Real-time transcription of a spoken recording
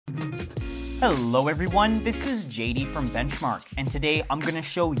Hello everyone, this is JD from Benchmark, and today I'm going to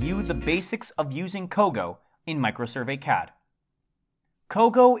show you the basics of using COGO in MicroSurvey CAD.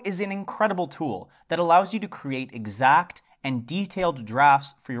 COGO is an incredible tool that allows you to create exact and detailed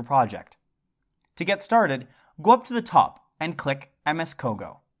drafts for your project. To get started, go up to the top and click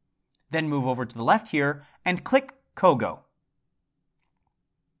MSCAD. Then move over to the left here and click COGO.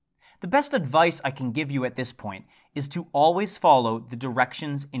 The best advice I can give you at this point is to always follow the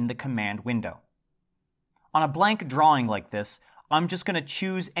directions in the command window. On a blank drawing like this, I'm just going to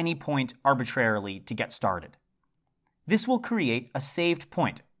choose any point arbitrarily to get started. This will create a saved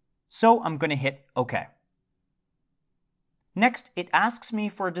point, so I'm going to hit OK. Next, it asks me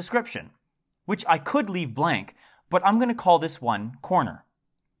for a description, which I could leave blank, but I'm going to call this one corner.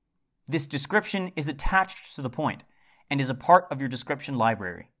 This description is attached to the point and is a part of your description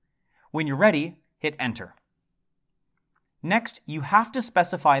library. When you're ready, hit Enter. Next, you have to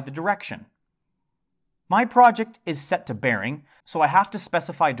specify the direction. My project is set to bearing, so I have to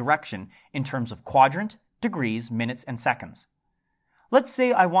specify direction in terms of quadrant, degrees, minutes, and seconds. Let's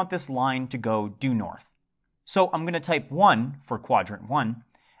say I want this line to go due north. So I'm going to type 1 for quadrant 1,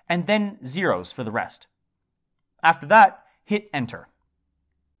 and then zeros for the rest. After that, hit Enter.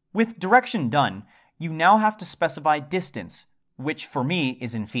 With direction done, you now have to specify distance, which for me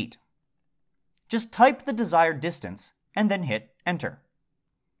is in feet. Just type the desired distance and then hit Enter.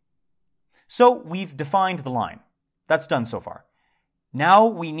 So we've defined the line. That's done so far. Now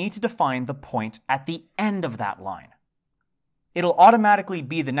we need to define the point at the end of that line. It'll automatically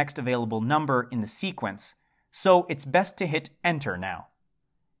be the next available number in the sequence, so it's best to hit Enter now.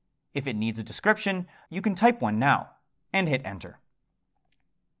 If it needs a description, you can type one now and hit Enter.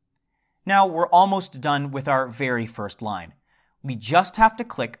 Now we're almost done with our very first line. We just have to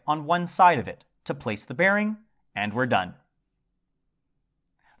click on one side of it to place the bearing, and we're done.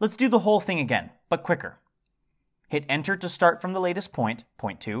 Let's do the whole thing again, but quicker. Hit Enter to start from the latest point,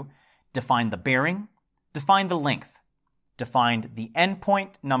 point 2, define the bearing, define the length, define the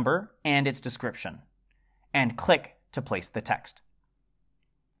endpoint number and its description, and click to place the text.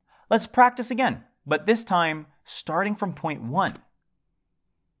 Let's practice again, but this time starting from point 1.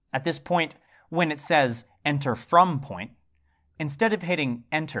 At this point, when it says Enter from point, instead of hitting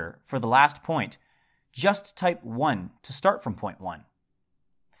Enter for the last point, just type 1 to start from point 1.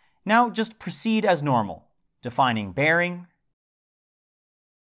 Now just proceed as normal, defining bearing,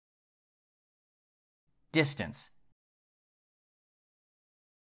 distance,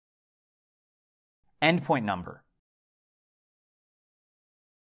 endpoint number,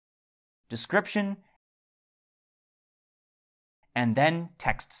 description, and then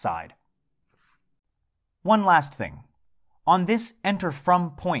text side. One last thing. On this Enter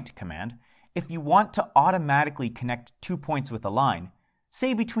from point command, if you want to automatically connect 2 points with a line,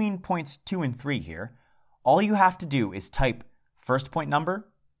 say between points 2 and 3 here, all you have to do is type first point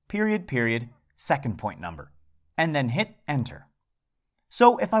number, period, period, second point number, and then hit Enter.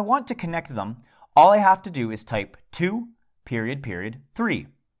 So if I want to connect them, all I have to do is type 2, period, period, 3,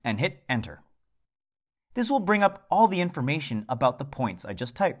 and hit Enter. This will bring up all the information about the points I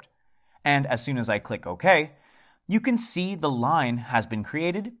just typed. And as soon as I click OK, you can see the line has been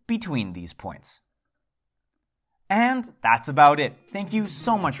created between these points. And that's about it. Thank you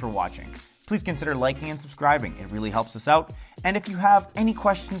so much for watching. Please consider liking and subscribing. It really helps us out. And if you have any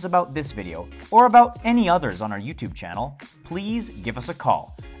questions about this video or about any others on our YouTube channel, please give us a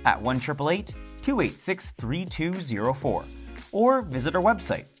call at 1-888-286-3204 or visit our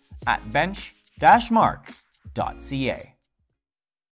website at bench-mark.ca.